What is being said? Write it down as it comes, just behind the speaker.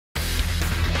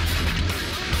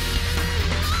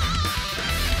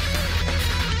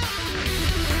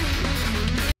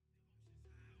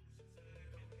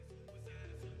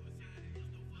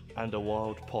and a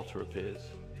wild potter appears.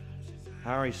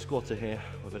 Harry Squatter here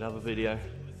with another video.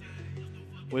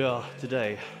 We are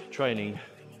today training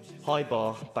high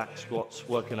bar back squats,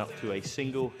 working up to a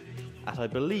single at, I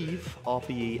believe,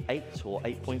 RPE 8 or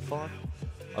 8.5.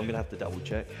 I'm gonna have to double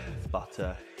check,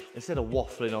 but instead of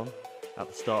waffling on at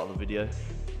the start of the video,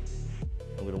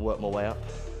 I'm gonna work my way up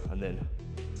and then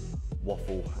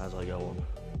waffle as I go on.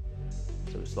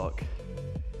 So it's like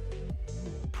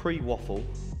pre-waffle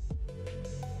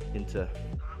into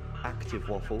active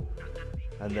waffle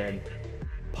and then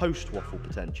post-waffle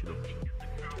potentially.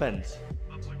 Depends.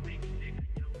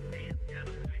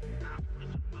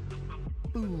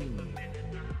 Boom.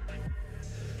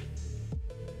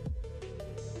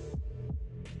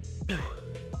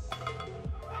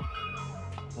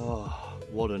 Oh,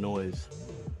 what a noise.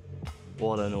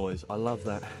 What a noise. I love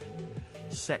that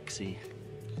sexy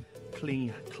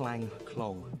cling, clang,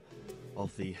 clong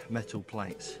of the metal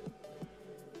plates.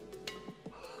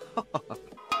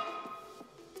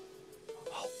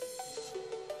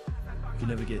 You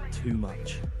can never get too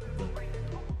much of the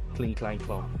cling, clang,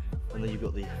 clong. And then you've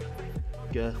got the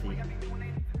girthy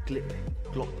glip,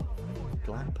 glop,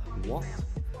 glab, what?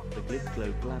 The glip,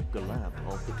 glow, glab, glab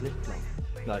of the glip, glop.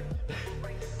 No,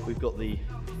 we've got the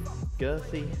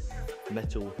girthy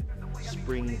metal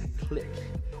spring clips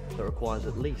that requires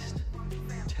at least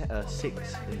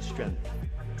 6 in strength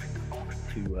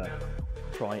to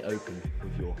pry open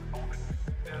with your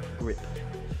grip.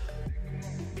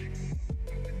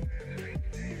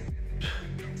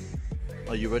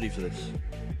 Are you ready for this?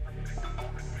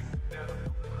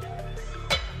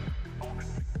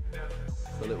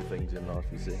 The little things in life,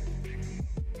 you see.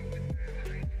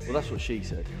 Well, that's what she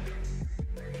said.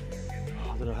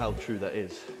 I don't know how true that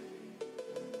is.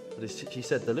 But she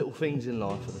said the little things in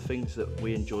life are the things that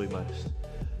we enjoy most,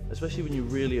 especially when you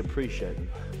really appreciate them.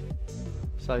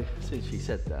 So since she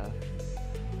said that,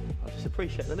 I just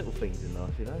appreciate the little things in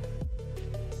life, you know?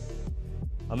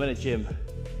 I'm in a gym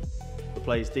that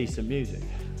plays decent music.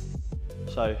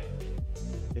 So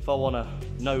if I want to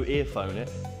no earphone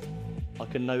it, I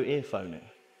can no earphone it,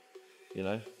 you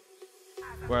know?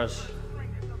 Whereas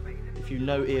if you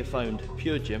no earphoned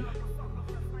Pure Gym,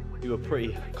 you are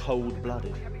pretty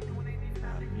cold-blooded,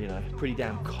 you know, pretty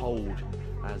damn cold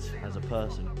as a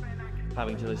person,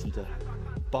 having to listen to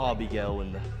Barbie Girl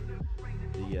and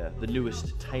the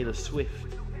newest Taylor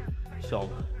Swift song,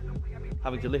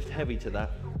 having to lift heavy to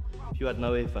that if you had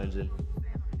no earphones in.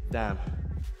 Damn,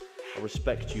 I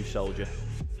respect you, soldier.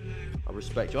 I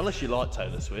respect you, unless you like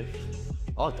Taylor Swift.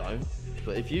 I don't,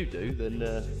 but if you do, then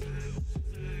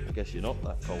I guess you're not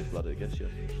that cold-blooded. I guess you're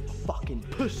a fucking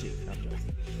pussy.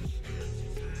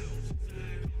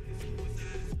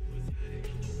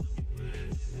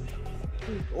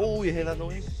 Oh, you hear that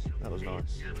noise? That was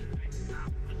nice.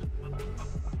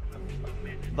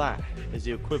 That is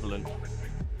the equivalent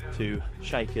to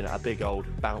shaking a big old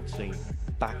bouncing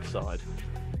backside.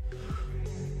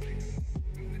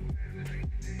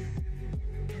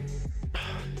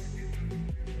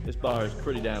 This bar is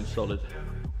pretty damn solid.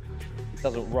 It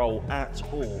doesn't roll at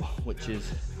all, which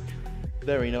is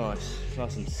very nice. It's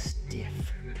nice and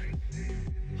stiff.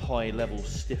 High level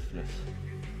stiffness.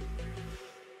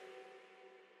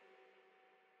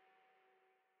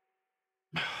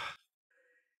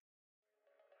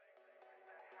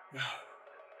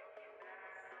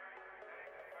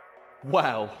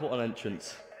 Wow, what an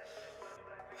entrance.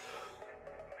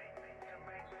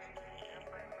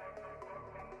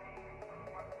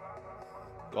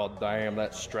 God damn,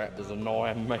 that strap is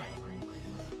annoying me. I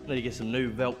need to get some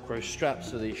new Velcro straps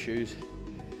for these shoes,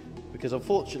 because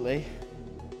unfortunately,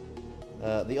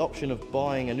 the option of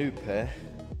buying a new pair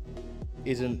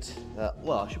isn't,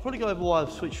 well, I should probably go over why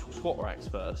I've switched squat racks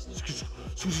first. I've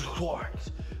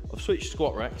switched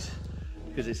squat racks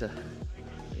because it's a,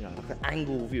 you know, like an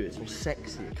angle view. It's all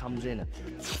sexy. It comes in and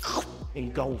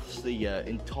engulfs the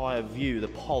entire view, the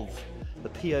POV, the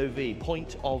POV,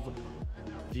 point of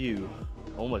view.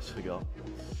 Almost forgot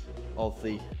of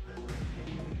the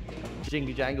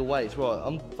jingle jangle weights. Right,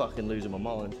 I'm fucking losing my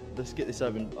mind. Let's get this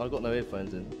over. I've got no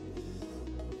earphones in.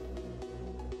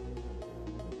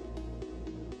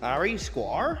 Harry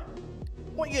Squatter,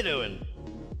 what you doing?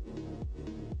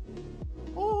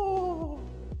 Oh,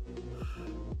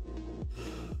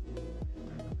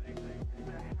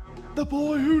 the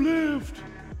boy who lived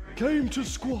came to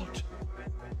squat.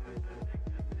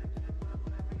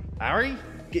 Harry,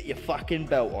 get your fucking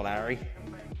belt on, Harry.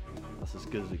 That's as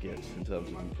good as it gets in terms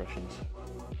of impressions.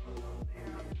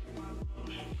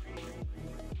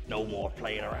 No more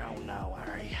playing around now,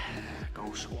 Harry.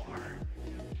 Go squatter.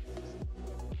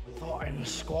 Fucking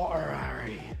squatter,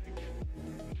 Harry.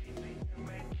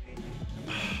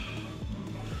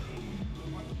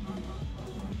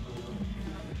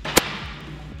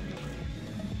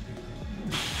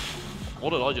 What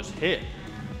did I just hit?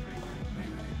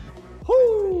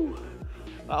 Whoo!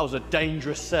 That was a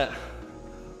dangerous set.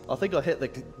 I think I hit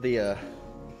the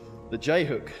J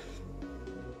hook.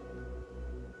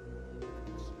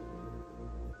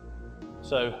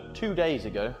 So 2 days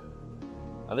ago,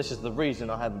 and this is the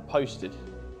reason I haven't posted,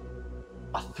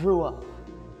 I threw up.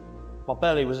 My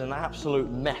belly was an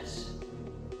absolute mess.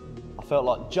 I felt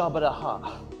like Jabba the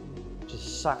Hutt,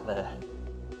 just sat there,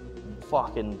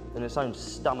 fucking in its own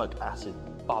stomach acid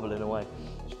bubbling away.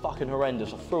 It's fucking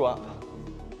horrendous. I threw up,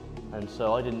 and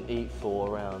so I didn't eat for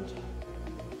around,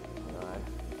 I don't know,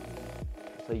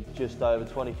 say just over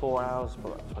 24 hours,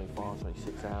 about 25,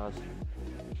 26 hours.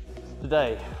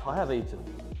 Today, I have eaten.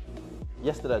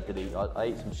 Yesterday I did eat, I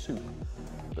ate some soup,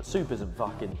 but soup isn't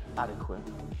fucking adequate.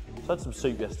 So I had some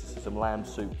soup yesterday, some lamb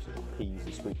soup, some peas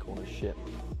and sweet corn and shit,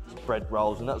 some bread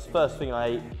rolls, and that was the first thing I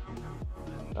ate,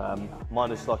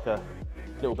 minus like a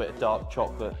little bit of dark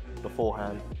chocolate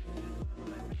beforehand,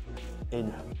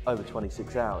 in over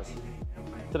 26 hours.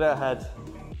 Today I had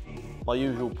my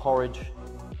usual porridge,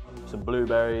 some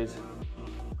blueberries,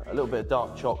 a little bit of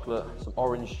dark chocolate, some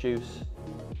orange juice,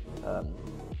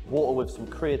 water with some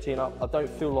creatine up. I don't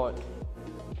feel like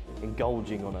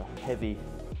indulging on a heavy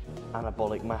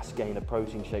anabolic mass gainer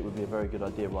protein shake would be a very good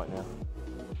idea right now.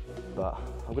 But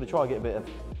I'm going to try and get a bit of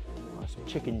some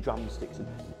chicken drumsticks. And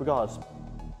regardless,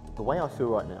 the way I feel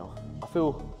right now, I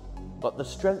feel like the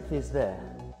strength is there,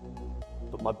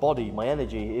 but my body, my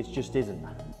energy, it just isn't.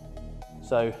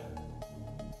 So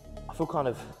I feel kind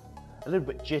of a little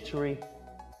bit jittery,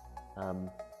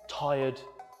 tired.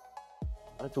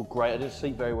 I don't feel great. I didn't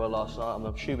sleep very well last night. I'm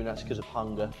assuming that's because of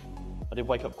hunger. I did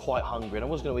wake up quite hungry and I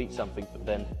was going to eat something, but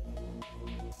then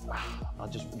I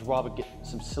just would rather get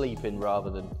some sleep in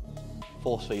rather than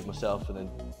force feed myself and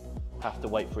then have to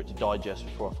wait for it to digest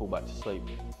before I fall back to sleep.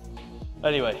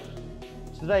 Anyway,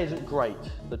 today isn't great.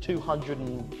 The 200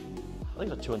 and, I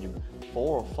think it's like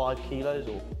 204 or 5 kilos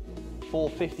or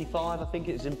 455, I think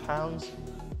it's in pounds.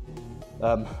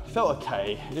 Felt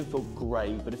okay. It didn't feel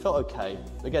great, but it felt okay.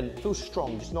 Again, it feels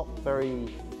strong, just not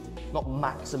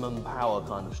maximum power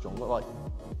kind of strong, not like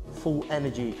full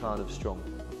energy kind of strong.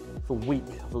 I feel weak,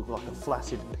 I feel like a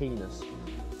flaccid penis.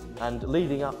 And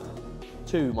leading up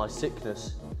to my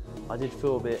sickness, I did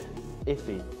feel a bit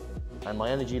iffy, and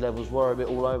my energy levels were a bit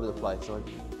all over the place. So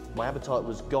my appetite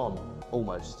was gone,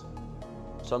 almost.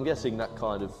 So I'm guessing that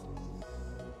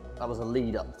was a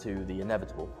lead up to the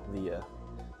inevitable,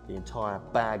 the entire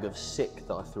bag of sick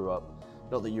that I threw up.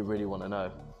 Not that you really want to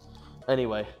know.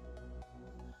 Anyway,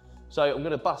 so I'm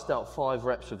going to bust out 5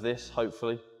 reps of this,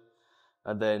 hopefully,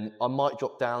 and then I might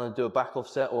drop down and do a back off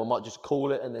set, or I might just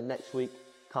call it, and then next week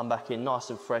come back in nice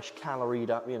and fresh, caloried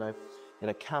up, you know, in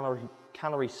a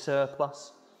calorie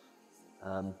surplus.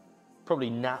 Probably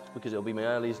nap because it'll be my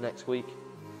earlies next week.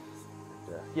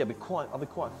 Yeah, I'll be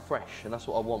quite fresh, and that's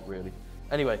what I want really.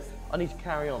 Anyway, I need to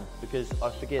carry on because I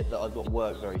forget that I've got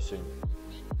work very soon.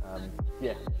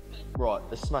 Yeah, right,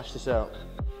 let's smash this out.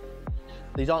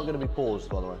 These aren't going to be paused,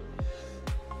 by the way.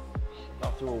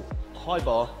 After all, high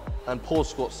bar and pause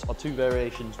squats are 2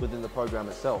 variations within the program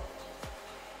itself.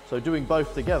 So doing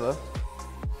both together,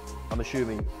 I'm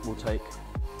assuming will take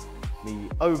me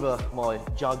over my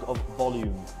jug of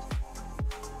volume.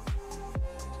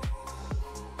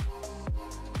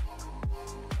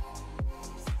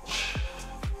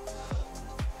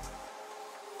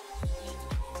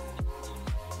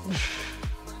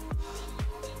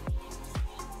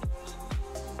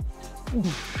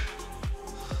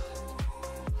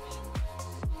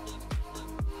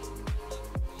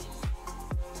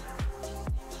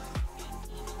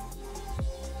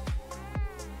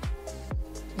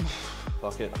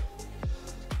 Fuck it.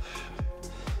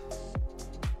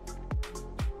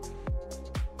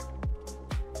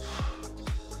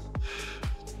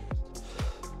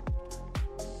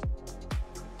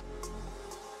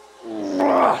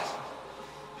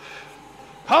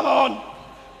 Come on!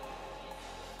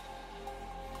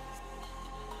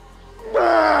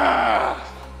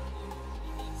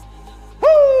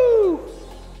 Woo!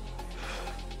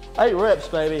 8 reps,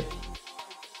 baby.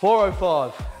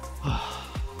 405.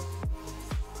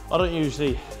 I don't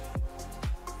usually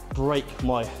break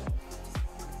my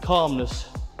calmness,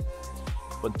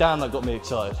 but damn, that got me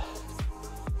excited.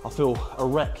 I feel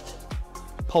erect,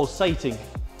 pulsating.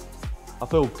 I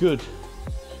feel good.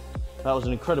 That was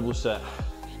an incredible set.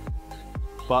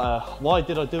 But why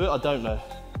did I do it? I don't know.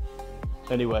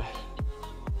 Anyway,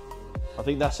 I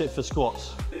think that's it for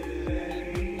squats.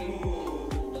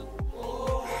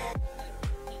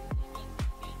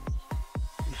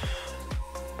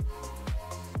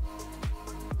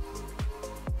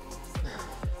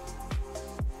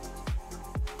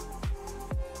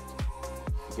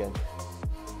 again,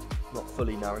 not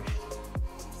fully nourished,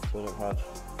 so I don't have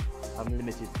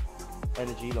unlimited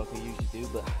energy like I usually do,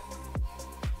 but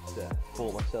just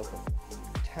bought myself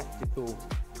a tactical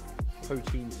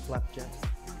protein flapjack,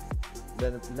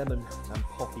 lemon and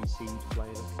poppy seed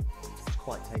flavour. It's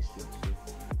quite tasty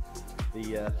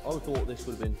actually. I thought this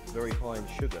would have been very high in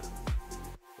sugar.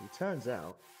 It turns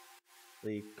out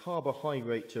the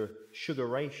carbohydrate to sugar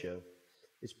ratio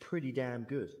is pretty damn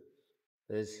good.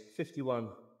 There's 51,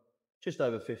 just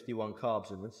over 51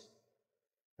 carbs in this,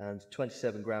 and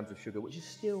 27 grams of sugar, which is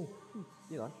still,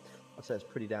 you know, I'd say it's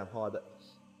pretty damn high, but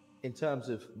in terms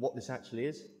of what this actually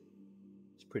is,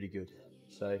 it's pretty good.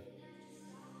 So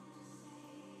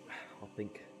I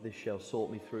think this shall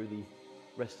sort me through the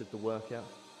rest of the workout.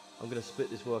 I'm going to split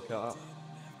this workout up.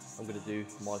 I'm going to do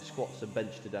my squats and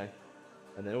bench today,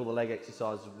 and then all the leg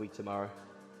exercises will be tomorrow,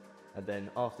 and then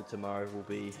after tomorrow will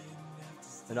be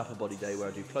an upper body day where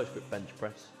I do close grip bench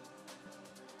press.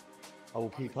 I will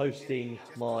keep posting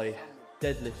my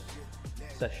deadlift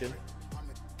session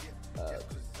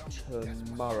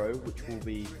tomorrow, which will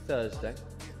be Thursday,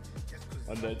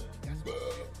 and then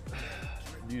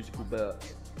musical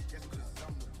burps.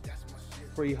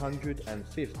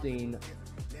 315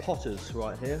 potters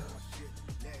right here.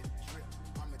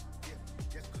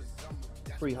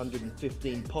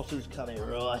 315 potters coming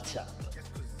right up.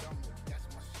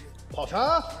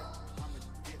 Potter!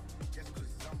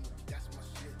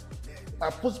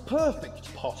 That was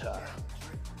perfect, Potter.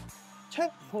 10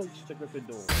 points to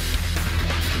Gryffindor.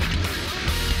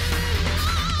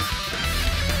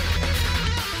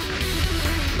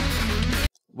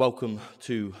 Welcome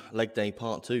to leg day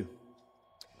part 2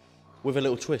 with a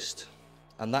little twist,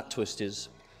 and that twist is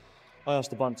I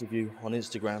asked a bunch of you on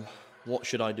Instagram, what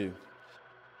should I do?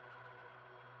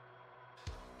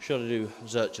 Should I do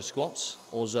Zercher squats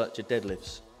or Zercher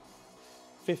deadlifts?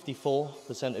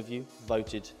 54% of you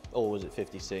voted, or was it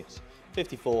 56?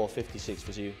 54 or 56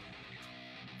 was you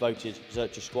voted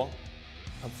Zercher squat,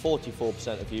 and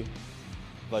 44% of you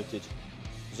voted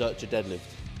Zercher deadlift.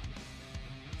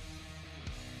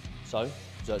 So,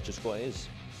 Zercher squat it is.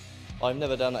 I've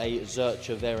never done a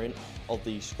Zercher variant of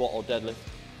the squat or deadlift,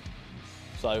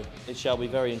 so it shall be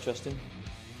very interesting.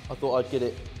 I thought I'd get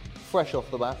it fresh off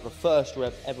the bat, the first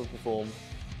rep ever performed.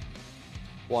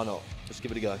 Why not? Just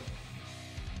give it a go.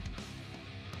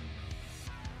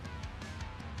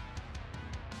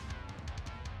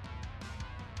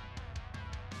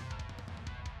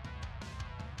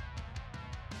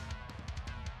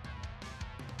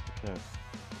 Okay.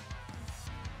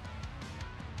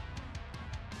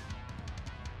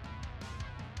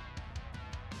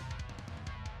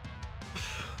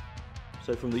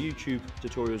 So from the YouTube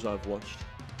tutorials I've watched,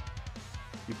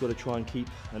 you've got to try and keep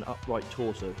an upright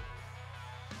torso.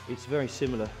 It's very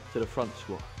similar to the front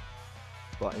squat,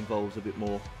 but involves a bit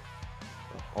more,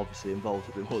 well, obviously involves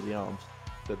a bit more of the arms,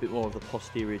 but a bit more of the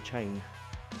posterior chain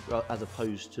as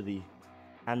opposed to the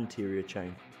anterior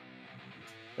chain.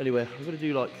 Anyway, I'm going to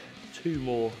do like 2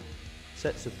 more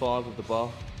sets of 5 of the bar,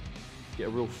 get a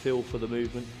real feel for the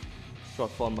movement, try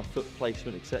to find my foot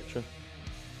placement, etc.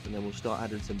 And then we'll start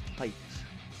adding some plates.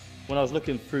 When I was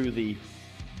looking through the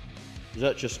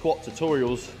Zercher squat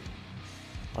tutorials,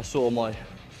 I saw my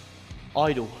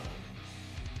idol.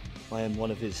 I am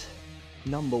one of his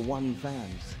 #1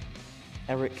 fans,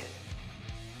 Eric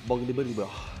Boglibulibah,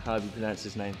 however you pronounce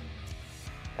his name.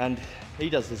 And he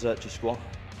does the Zercher squat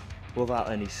without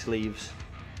any sleeves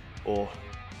or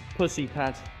pussy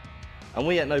pad, and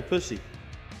we ain't no pussy.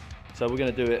 So we're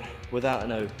gonna do it without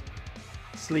no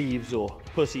sleeves or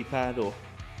pussy pad or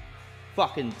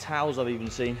fucking towels I've even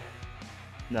seen.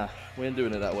 Nah, we ain't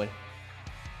doing it that way.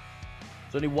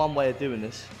 There's only one way of doing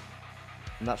this,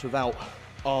 and that's without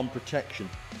arm protection.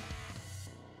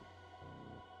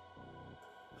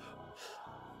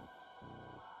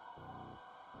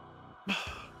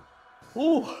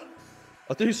 Ooh,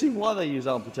 I do see why they use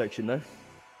arm protection though,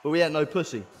 but we ain't no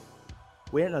pussy.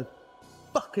 We ain't no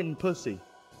fucking pussy.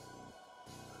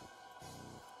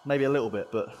 Maybe a little bit,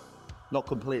 but not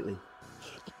completely.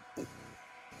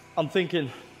 I'm thinking,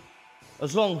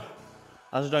 as long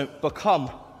as I don't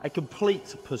become a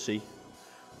complete pussy,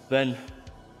 then,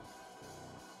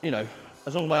 you know,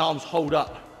 as long as my arms hold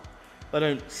up, they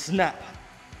don't snap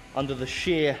under the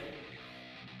sheer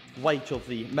weight of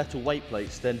the metal weight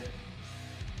plates, then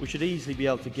we should easily be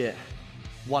able to get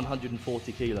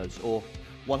 140 kilos or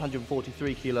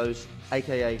 143 kilos,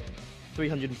 aka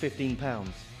 315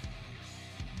 pounds.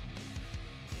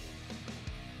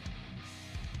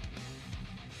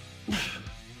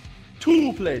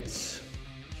 Two plates.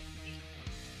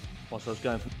 Whilst I was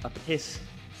going for a piss,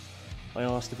 I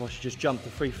asked if I should just jump to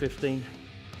 315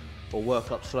 or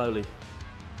work up slowly.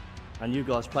 And you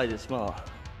guys played it smart.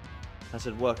 I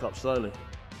said work up slowly.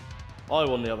 I,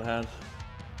 on the other hand,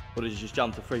 would have just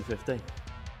jumped to 315.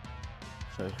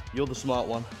 So you're the smart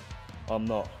one, I'm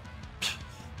not.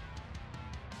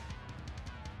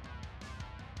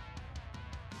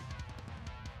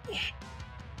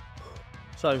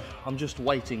 So I'm just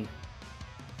waiting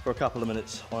for a couple of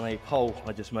minutes on a poll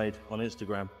I just made on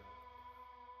Instagram.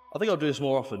 I think I'll do this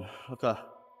more often. Okay,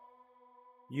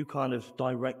 you kind of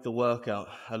direct the workout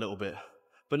a little bit,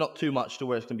 but not too much to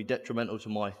where it's going to be detrimental to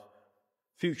my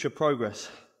future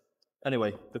progress.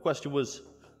 Anyway, the question was,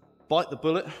 bite the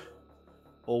bullet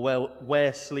or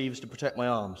wear sleeves to protect my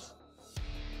arms?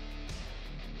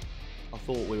 I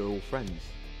thought we were all friends.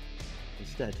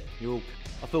 Instead,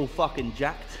 I feel fucking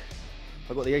jacked.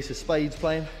 I've got the Ace of Spades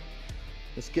playing.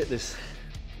 Let's get this.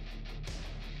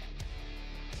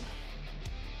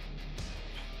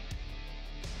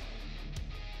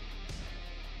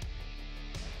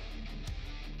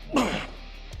 I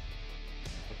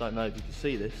don't know if you can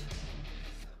see this,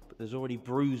 but there's already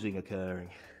bruising occurring.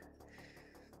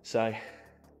 So,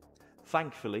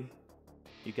 thankfully,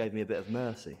 you gave me a bit of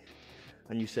mercy.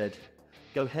 And you said,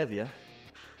 go heavier,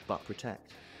 but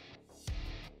protect.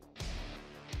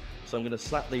 So I'm going to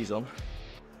slap these on,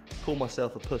 call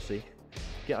myself a pussy,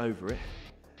 get over it,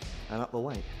 and up the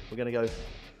weight. We're going to go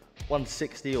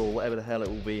 160 or whatever the hell it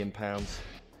will be in pounds.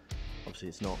 Obviously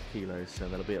it's not kilos, so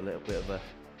there'll be a little bit of a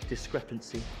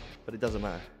discrepancy, but it doesn't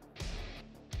matter.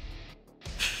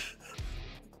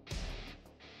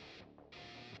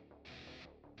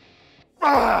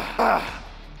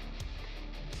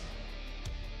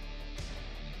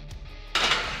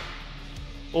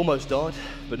 Almost died,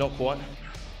 but not quite.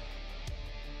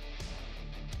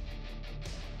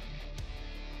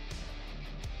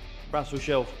 Perhaps we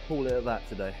shall call it at that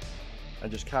today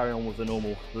and just carry on with the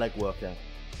normal leg workout.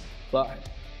 But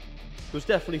it was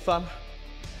definitely fun.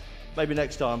 Maybe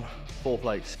next time, 4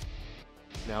 plates.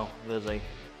 Now, there's a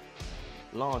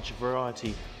large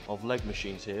variety of leg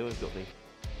machines here. We've got the,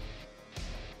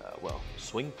 well,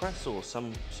 swing press or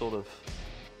some sort of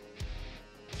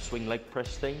swing leg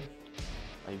press thing.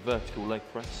 A vertical leg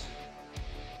press,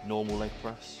 normal leg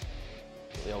press,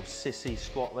 got the old sissy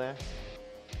squat there,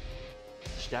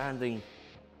 standing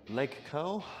leg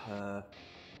curl, a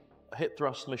hip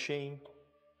thrust machine.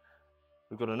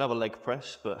 We've got another leg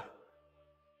press, but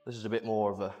this is a bit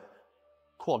more of a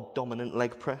quad dominant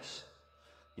leg press.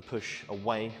 You push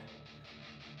away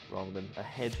rather than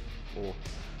ahead or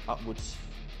upwards.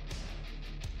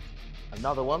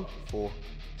 Another one for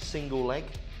single leg,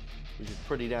 which is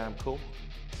pretty damn cool.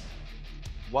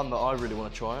 One that I really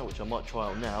want to try out, which I might try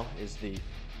out now, is the,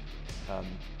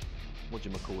 what do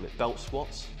you call it, belt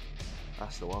squats.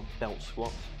 That's the one, belt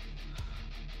squats.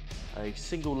 A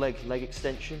single leg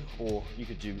extension, or you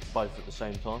could do both at the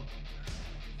same time.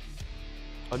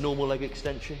 A normal leg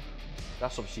extension,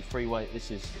 that's obviously free weight, this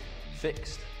is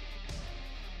fixed.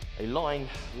 A lying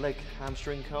leg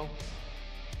hamstring curl,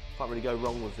 can't really go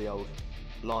wrong with the old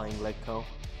lying leg curl.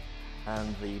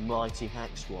 And the mighty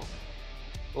hack squat.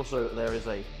 Also, there is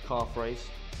a calf raise,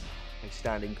 a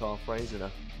standing calf raise, and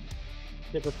a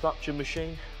hip abduction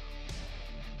machine.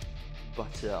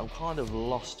 But I'm kind of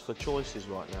lost for choices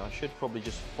right now. I should probably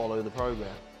just follow the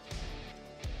program.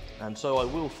 And so I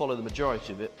will follow the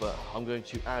majority of it, but I'm going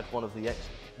to add one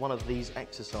of these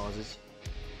exercises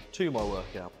to my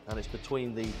workout, and it's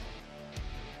between the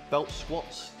belt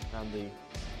squats and the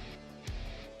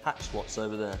hack squats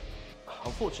over there.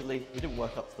 Unfortunately, we didn't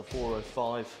work up to the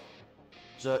 405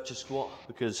 Zercher squat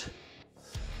because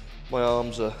my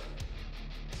arms are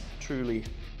truly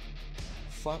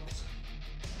fucked.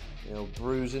 You know,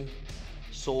 bruising,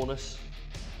 soreness,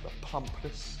 the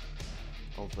plumpness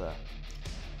of the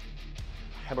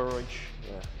hemorrhage.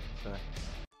 Yeah, so.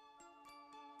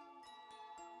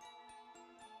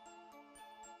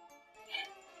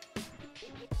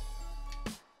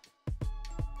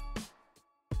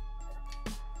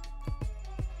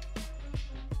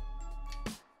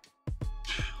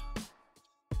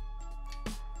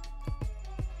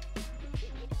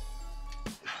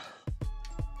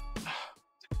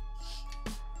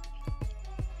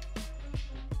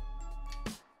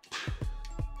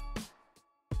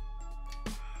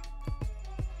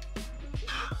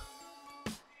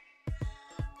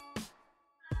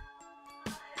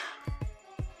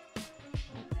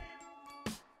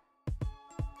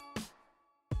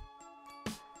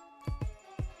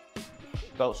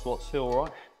 Belt squats feel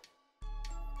alright.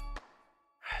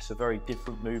 It's a very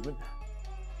different movement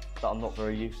that I'm not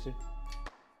very used to,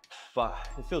 but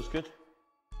it feels good.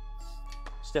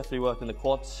 It's definitely working the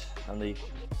quads and the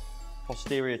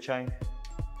posterior chain.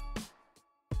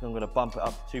 I'm going to bump it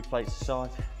up 2 plates a side,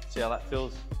 see how that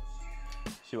feels,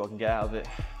 see what I can get out of it.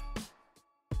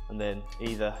 And then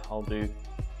either I'll do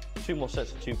 2 more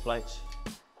sets of 2 plates,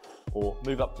 or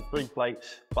move up to 3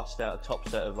 plates, bust out a top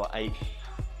set of like 8.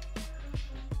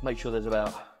 Make sure there's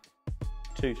about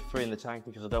 2 to 3 in the tank,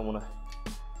 because I don't want to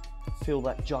fill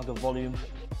that jug of volume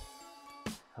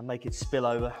and make it spill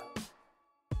over.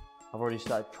 I've already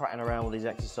started prattling around with these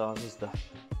exercises. The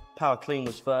power clean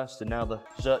was first, and now the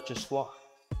Zercher squat.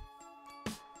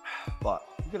 But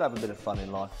you could have a bit of fun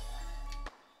in life.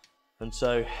 And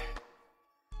so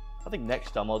I think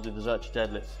next time I'll do the Zercher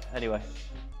deadlift. Anyway,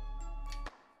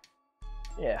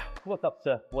 yeah, work up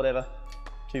to whatever,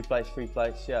 2 plates, 3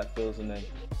 plates, see how it feels, and then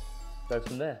go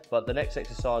from there. But the next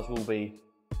exercise will be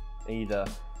either,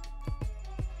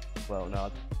 well,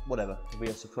 no, whatever, it'll be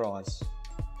a surprise.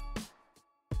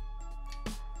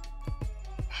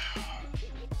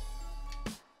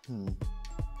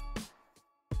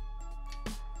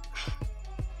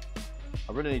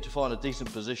 I really need to find a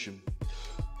decent position.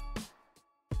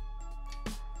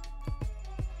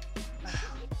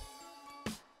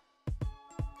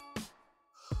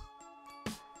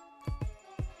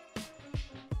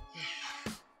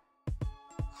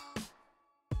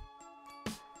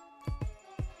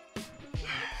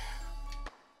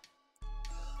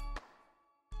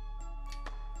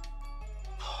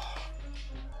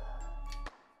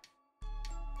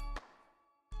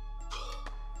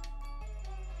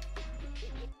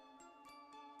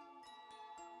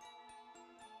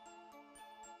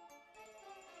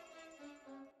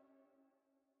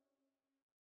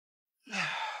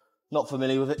 Not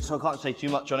familiar with it, so I can't say too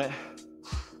much on it,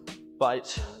 but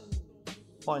it's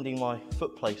finding my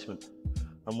foot placement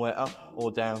and where up or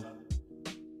down,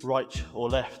 right or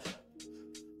left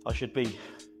I should be.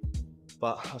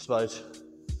 But I suppose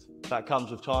that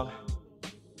comes with time.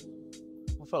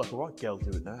 I feel like a right girl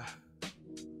do it now.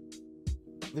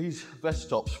 These vest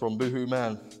tops from Boohoo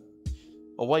Man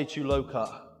are way too low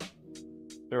cut.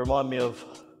 They remind me of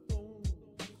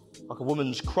like a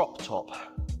woman's crop top,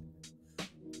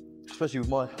 especially with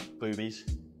my boobies.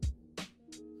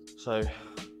 So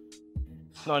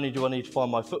not only do I need to find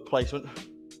my foot placement,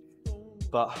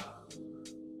 but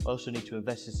I also need to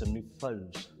invest in some new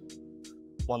clothes,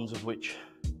 ones of which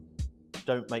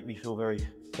don't make me feel very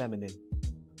feminine.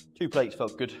 2 plates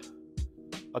felt good.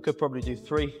 I could probably do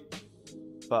 3,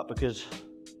 but because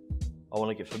I want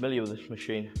to get familiar with this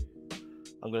machine,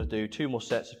 I'm going to do 2 more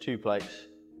sets of 2 plates.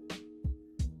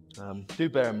 Do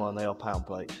bear in mind they are pound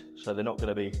plates, so they're not going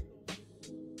to be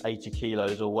 80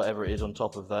 kilos or whatever it is on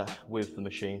top of that with the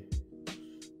machine.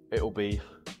 It'll be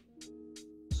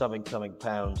something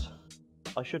pounds.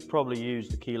 I should probably use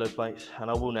the kilo plates, and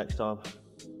I will next time.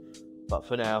 But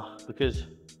for now, because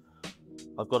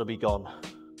I've got to be gone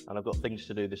and I've got things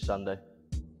to do this Sunday,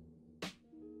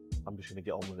 I'm just going to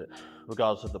get on with it,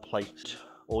 regardless of the plate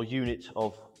or unit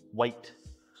of weight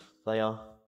they are.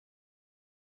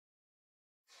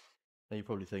 Now you're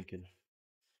probably thinking,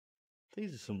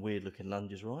 these are some weird looking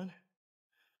lunges, Ryan.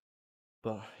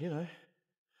 But, you know,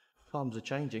 times are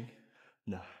changing.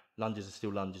 No, lunges are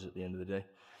still lunges at the end of the day.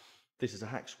 This is a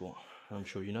hack squat, and I'm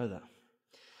sure you know that.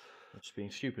 I'm just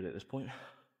being stupid at this point.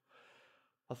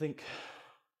 I think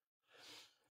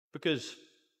because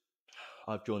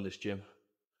I've joined this gym,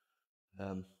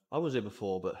 I was here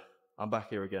before, but I'm back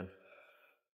here again.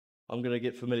 I'm going to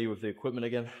get familiar with the equipment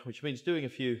again, which means doing a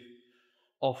few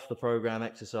off the program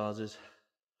exercises.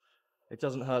 It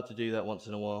doesn't hurt to do that once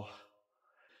in a while.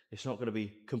 It's not going to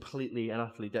be completely and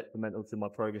utterly detrimental to my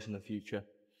progress in the future.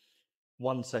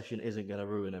 One session isn't going to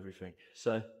ruin everything.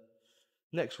 So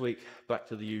next week, back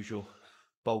to the usual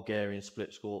Bulgarian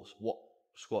split squats,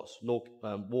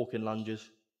 walking lunges.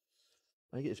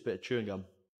 I get this bit of chewing gum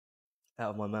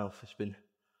out of my mouth. It's been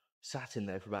sat in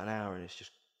there for about an hour, and it's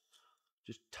just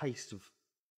taste of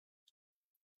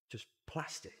just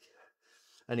plastic.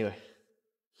 Anyway,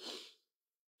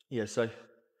 yeah, so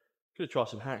gonna try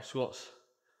some hack squats,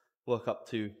 work up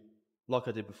to, like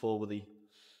I did before with the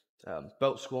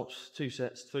belt squats, 2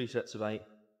 sets, 3 sets of 8.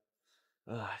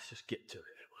 Let's just get to it.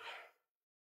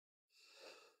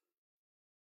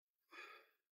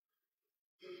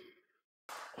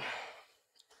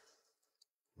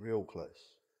 Real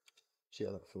close. See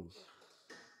how that feels.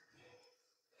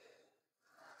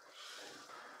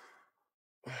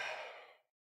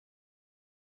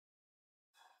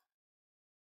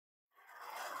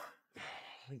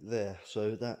 I think there,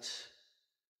 so that's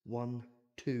 1,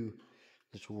 2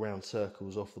 little round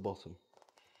circles off the bottom.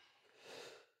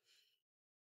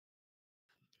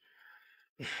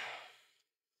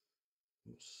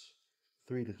 It's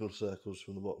 3 little circles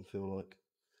from the bottom, feel like.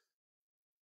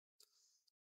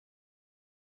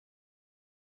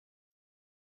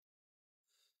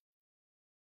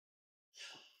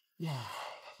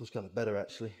 Feels kind of better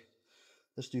actually.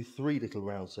 Let's do 3 little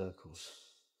round circles.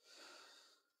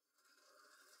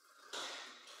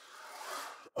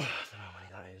 I don't know how many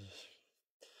that is.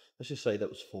 Let's just say that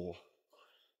was 4,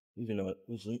 even though it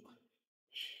wasn't.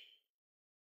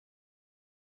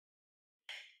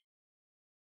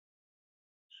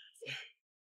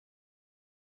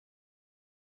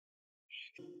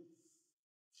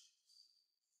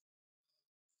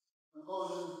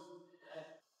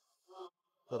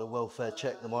 Got to welfare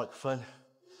check the microphone.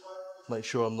 Make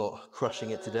sure I'm not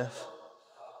crushing it to death.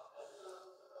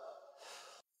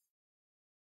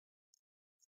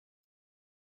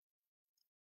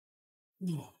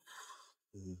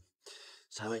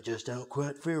 Something just don't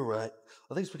quite feel right.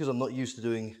 I think it's because I'm not used to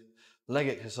doing leg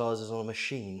exercises on a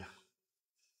machine.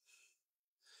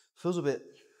 Feels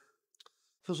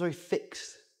very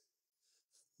fixed.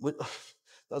 That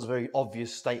was a very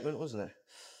obvious statement, wasn't it?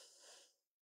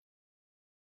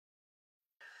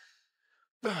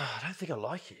 I don't think I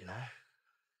like it, you know.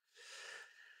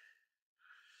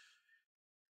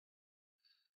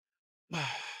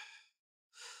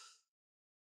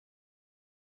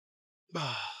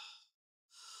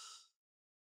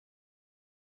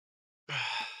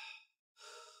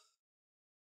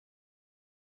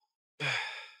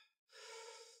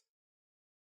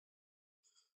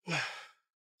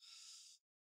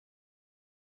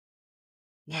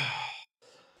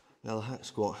 Now the hack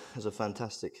squat is a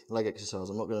fantastic leg exercise.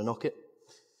 I'm not going to knock it.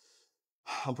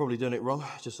 I'm probably doing it wrong,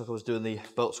 just like I was doing the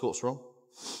belt squats wrong.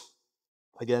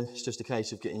 Again, it's just a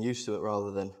case of getting used to it rather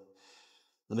than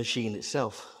the machine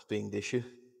itself being the issue.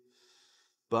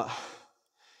 But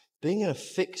being in a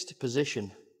fixed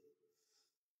position,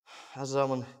 as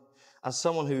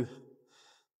someone who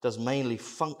does mainly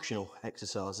functional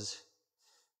exercises,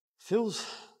 feels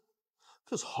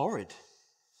horrid.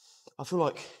 I feel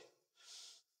like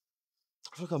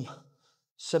I'm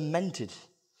cemented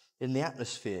in the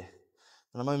atmosphere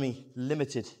and I'm only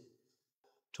limited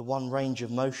to one range of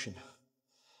motion.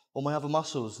 All my other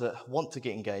muscles that want to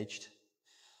get engaged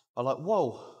are like,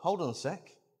 whoa, hold on a sec.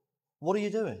 What are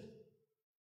you doing?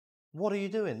 What are you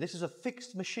doing? This is a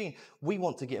fixed machine. We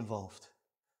want to get involved.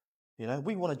 You know,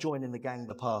 we want to join in the gang,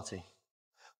 the party.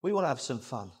 We want to have some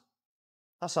fun.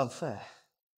 That's unfair.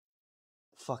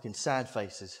 Fucking sad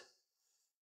faces.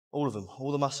 All of them,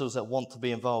 all the muscles that want to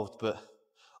be involved but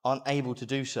aren't able to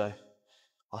do so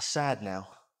are sad now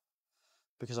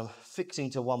because I'm fixing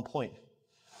to one point.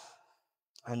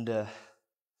 And I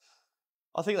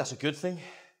think that's a good thing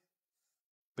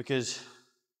because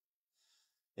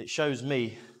it shows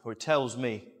me, or it tells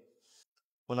me,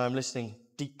 when I'm listening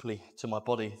deeply to my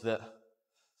body, that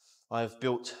I have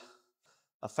built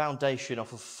a foundation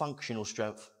off of functional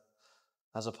strength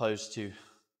as opposed to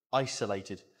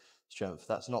isolated strength.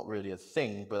 That's not really a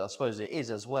thing, but I suppose it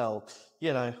is as well.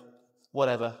 You know,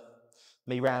 whatever.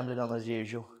 Me rambling on as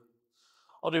usual.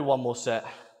 I'll do one more set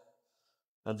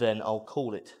and then I'll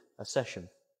call it a session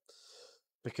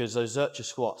because those Zercher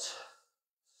squats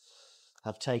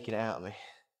have taken it out of me.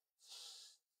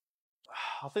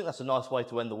 I think that's a nice way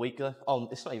to end the week though. Oh,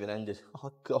 it's not even ended.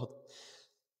 Oh God.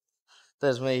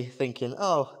 There's me thinking,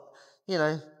 oh, you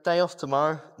know, day off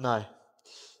tomorrow. No.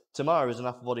 Tomorrow is an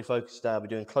upper body focus day. I'll be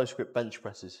doing close grip bench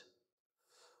presses.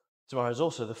 Tomorrow is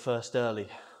also the first early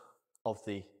of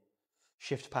the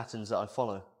shift patterns that I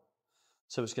follow.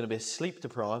 So it's going to be a sleep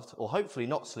deprived, or hopefully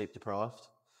not sleep deprived,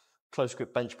 close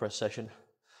grip bench press session,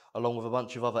 along with a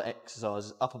bunch of other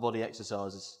exercises, upper body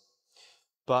exercises.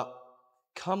 But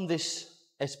come this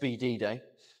SBD day,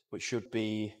 which should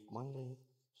be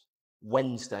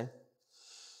Wednesday,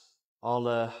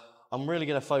 I'm really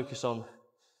going to focus on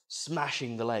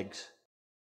smashing the legs.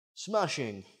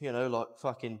 Smashing, you know, like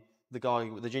fucking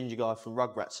the ginger guy from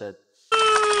Rugrats said.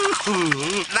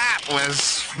 That was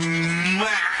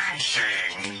smashing.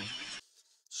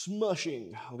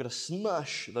 Smashing. I'm going to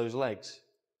smash those legs.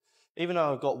 Even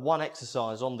though I've got one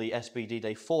exercise on the SBD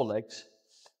day for legs,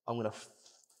 I'm going to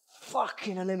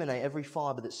fucking eliminate every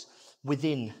fibre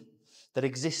that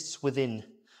exists within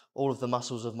all of the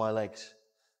muscles of my legs.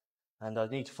 And I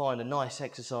need to find a nice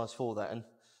exercise for that. And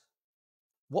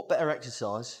what better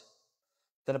exercise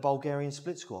than a Bulgarian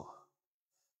split squat?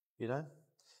 You know?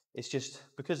 It's just,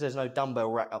 because there's no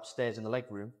dumbbell rack upstairs in the leg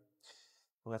room,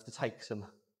 I'm going to have to take some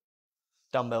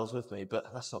dumbbells with me,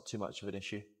 but that's not too much of an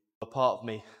issue. A part of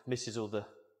me misses all the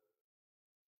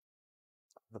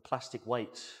plastic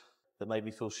weights that made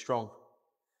me feel strong.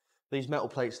 These metal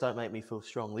plates don't make me feel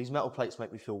strong. These metal plates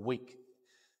make me feel weak.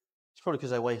 It's probably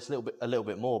because they weigh a little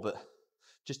bit more, but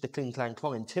just the cling, clang,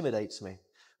 clong intimidates me.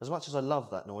 As much as I love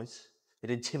that noise, it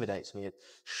intimidates me. It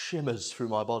shimmers through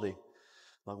my body.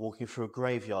 Like walking through a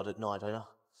graveyard at night. I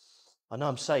know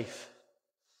I'm safe,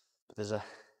 but there's a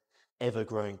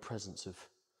ever-growing presence of,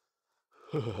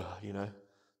 you know,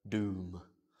 doom.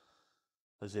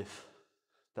 As if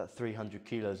that 300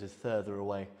 kilos is further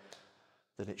away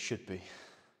than it should be.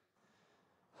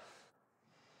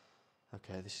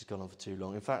 Okay, this has gone on for too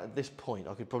long. In fact, at this point,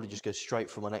 I could probably just go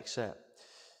straight for my next set.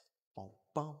 Bum,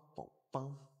 bum, bum,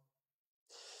 bum.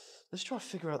 Let's try to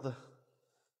figure out the...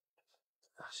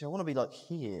 See, I want to be like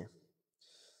here.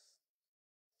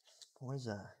 What is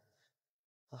that?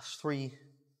 That's 3.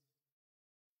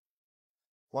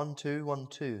 1, 2, 1,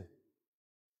 2.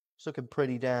 It's looking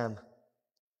pretty damn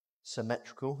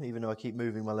symmetrical, even though I keep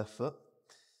moving my left foot.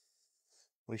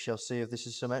 We shall see if this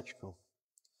is symmetrical.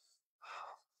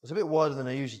 It's a bit wider than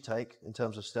I usually take in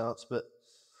terms of starts, but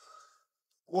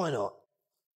why not?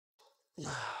 I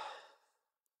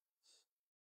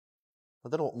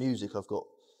don't know what music I've got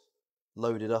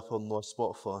loaded up on my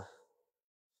Spotify.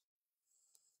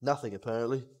 Nothing,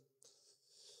 apparently.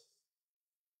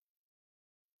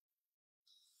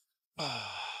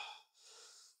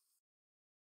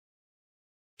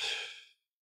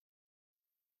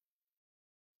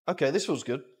 Okay, this feels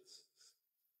good.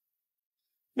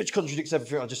 Which contradicts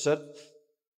everything I just said.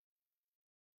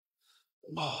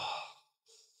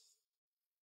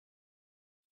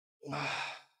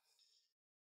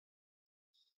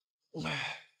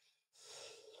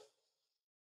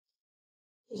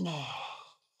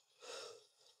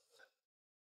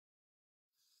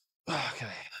 Okay.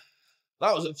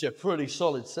 That was actually a pretty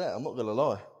solid set, I'm not going to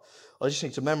lie. I just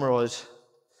need to memorise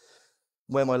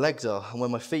where my legs are and where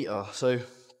my feet are. So,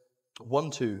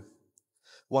 1, 2,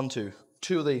 1, 2.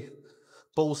 2 of the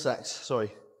ball sacks,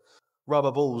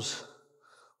 rubber balls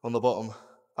on the bottom,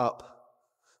 up.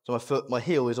 So my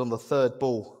heel is on the 3rd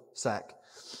ball sack.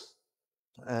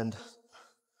 And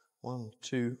 1,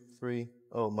 2, 3,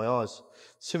 oh, my eyes.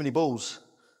 Too many balls.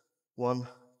 1,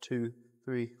 2,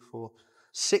 3, 4,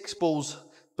 6 balls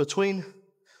between,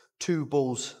 2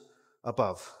 balls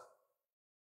above.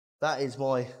 That is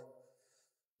my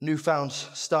newfound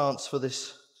stance for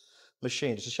this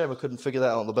machine. It's a shame I couldn't figure that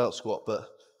out on the belt squat, but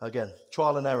again,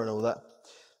 trial and error and all that.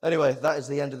 Anyway, that is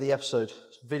the end of the episode,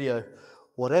 video,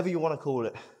 whatever you want to call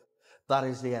it. That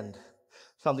is the end.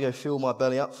 Time to go fill my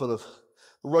belly up full of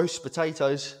roast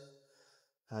potatoes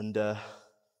and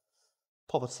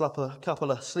pop a couple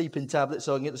of sleeping tablets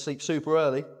so I can get to sleep super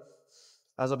early,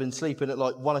 as I've been sleeping at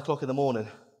like 1 o'clock in the morning.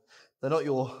 They're not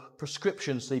your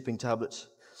prescription sleeping tablets.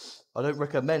 I don't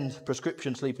recommend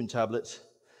prescription sleeping tablets.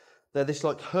 They're this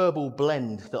like herbal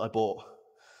blend that I bought.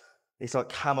 It's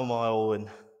like chamomile and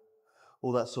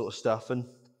all that sort of stuff. And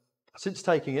since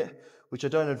taking it, which I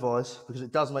don't advise because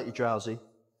it does make you drowsy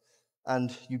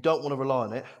and you don't want to rely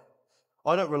on it,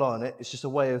 I don't rely on it. It's just a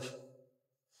way of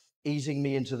easing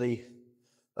me into the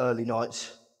early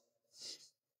nights.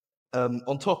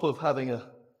 On top of having a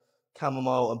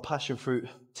chamomile and passion fruit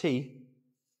tea,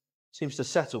 seems to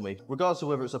settle me. Regardless of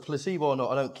whether it's a placebo or not,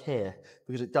 I don't care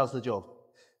because it does the job.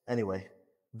 Anyway,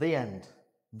 the end.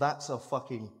 That's a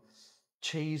fucking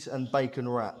cheese and bacon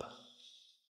wrap.